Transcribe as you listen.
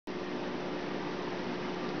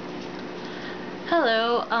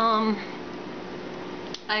Hello,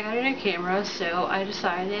 I got a new camera, so I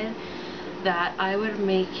decided that I would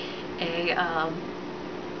make a,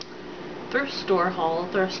 thrift store haul,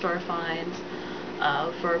 thrift store finds,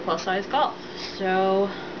 for plus size golf. So,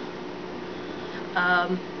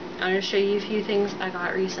 I'm going to show you a few things I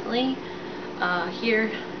got recently.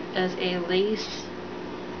 Here is a lace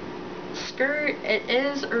skirt. It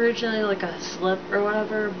is originally like a slip or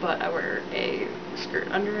whatever, but I wear a skirt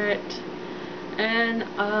under it. And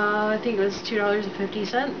I think it was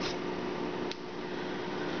 $2.50.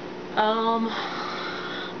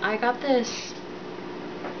 I got this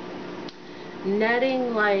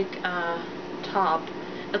netting like top.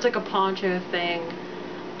 It's like a poncho thing.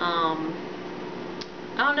 I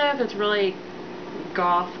don't know if it's really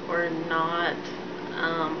goth or not.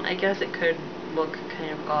 I guess it could look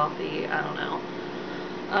kind of gothy. I don't know.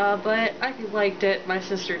 But I liked it. My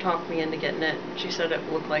sister talked me into getting it. She said it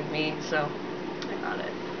looked like me, so I got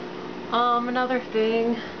it. Another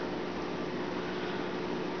thing,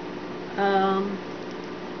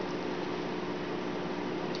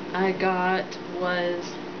 I got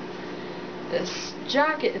was this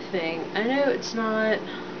jacket thing. I know it's not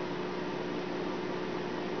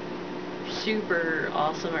super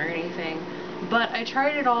awesome or anything, but I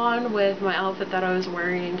tried it on with my outfit that I was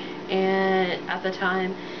wearing and at the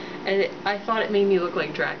time, and I thought it made me look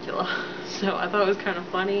like Dracula. So I thought it was kind of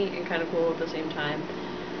funny and kind of cool at the same time.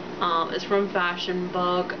 It's from Fashion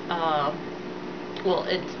Bug. Well,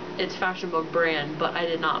 it's Fashion Bug brand, but I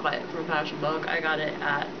did not buy it from Fashion Bug. I got it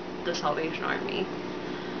at the Salvation Army.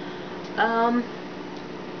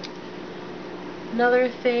 Another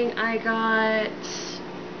thing I got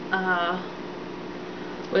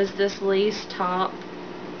was this lace top.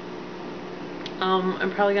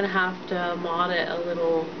 I'm probably gonna have to mod it a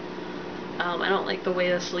little. I don't like the way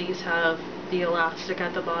the sleeves have the elastic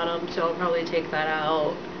at the bottom, so I'll probably take that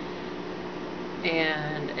out.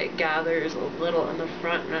 And it gathers a little in the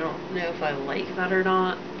front, and I don't know if I like that or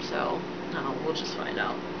not, so we'll just find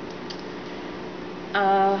out.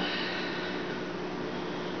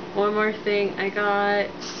 One more thing I got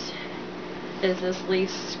is this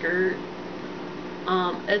lace skirt.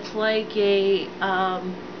 It's like a,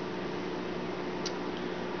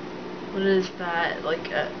 what is that? Like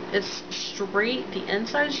it's straight, the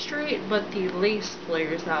inside's straight, but the lace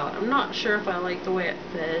flares out. I'm not sure if I like the way it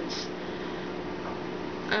fits.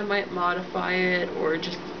 I might modify it or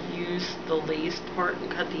just use the lace part and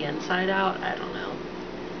cut the inside out. I don't know.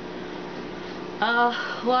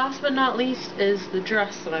 Last but not least is the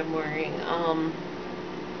dress that I'm wearing.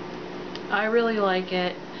 I really like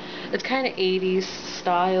it. It's kind of 80s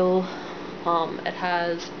style. It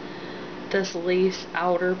has this lace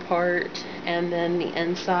outer part, and then the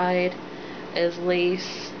inside is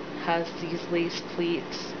lace, has these lace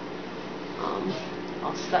pleats.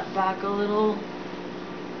 I'll step back a little,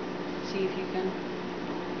 see if you can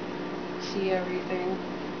see everything.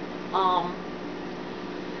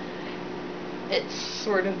 It's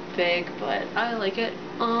sort of big, but I like it.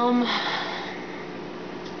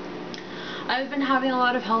 I've been having a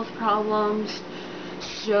lot of health problems,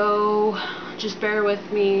 so just bear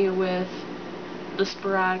with me with the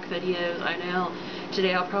sporadic videos. I know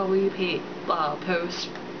today I'll probably post.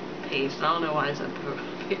 I don't know why I said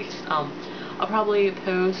paste. I'll probably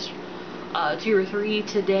post 2 or 3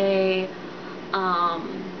 today.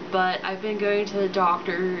 But I've been going to the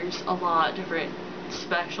doctors a lot, different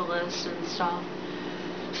specialists and stuff.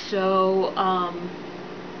 So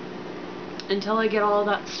until I get all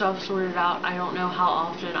that stuff sorted out, I don't know how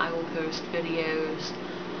often I will post videos.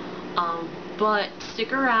 But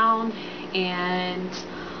stick around, and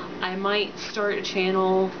I might start a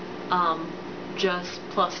channel, just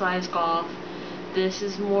plus size golf. This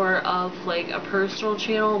is more of like a personal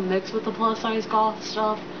channel mixed with the plus size golf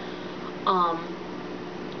stuff.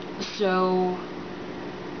 So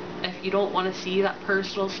if you don't want to see that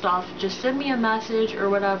personal stuff, just send me a message or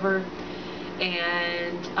whatever,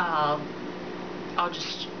 and I'll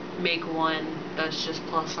just make one that's just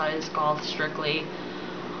plus size golf strictly,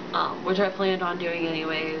 which I planned on doing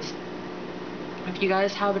anyways. If you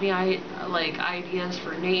guys have any ideas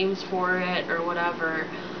for names for it or whatever,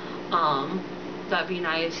 that'd be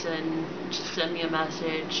nice, and just send me a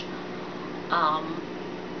message.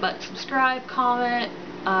 But subscribe, comment,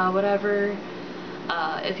 whatever.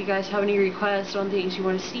 If you guys have any requests on things you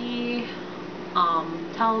want to see,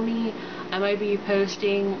 tell me. I might be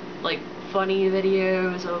posting like funny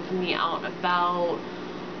videos of me out and about.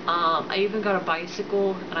 I even got a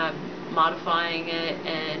bicycle and I'm modifying it,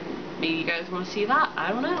 and maybe you guys want to see that. I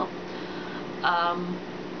don't know.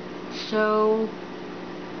 So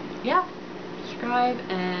yeah, subscribe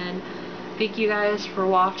and thank you guys for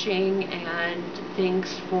watching, and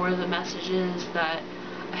thanks for the messages that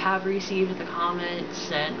I have received, the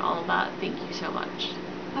comments and all that. Thank you so much.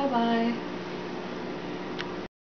 Bye bye.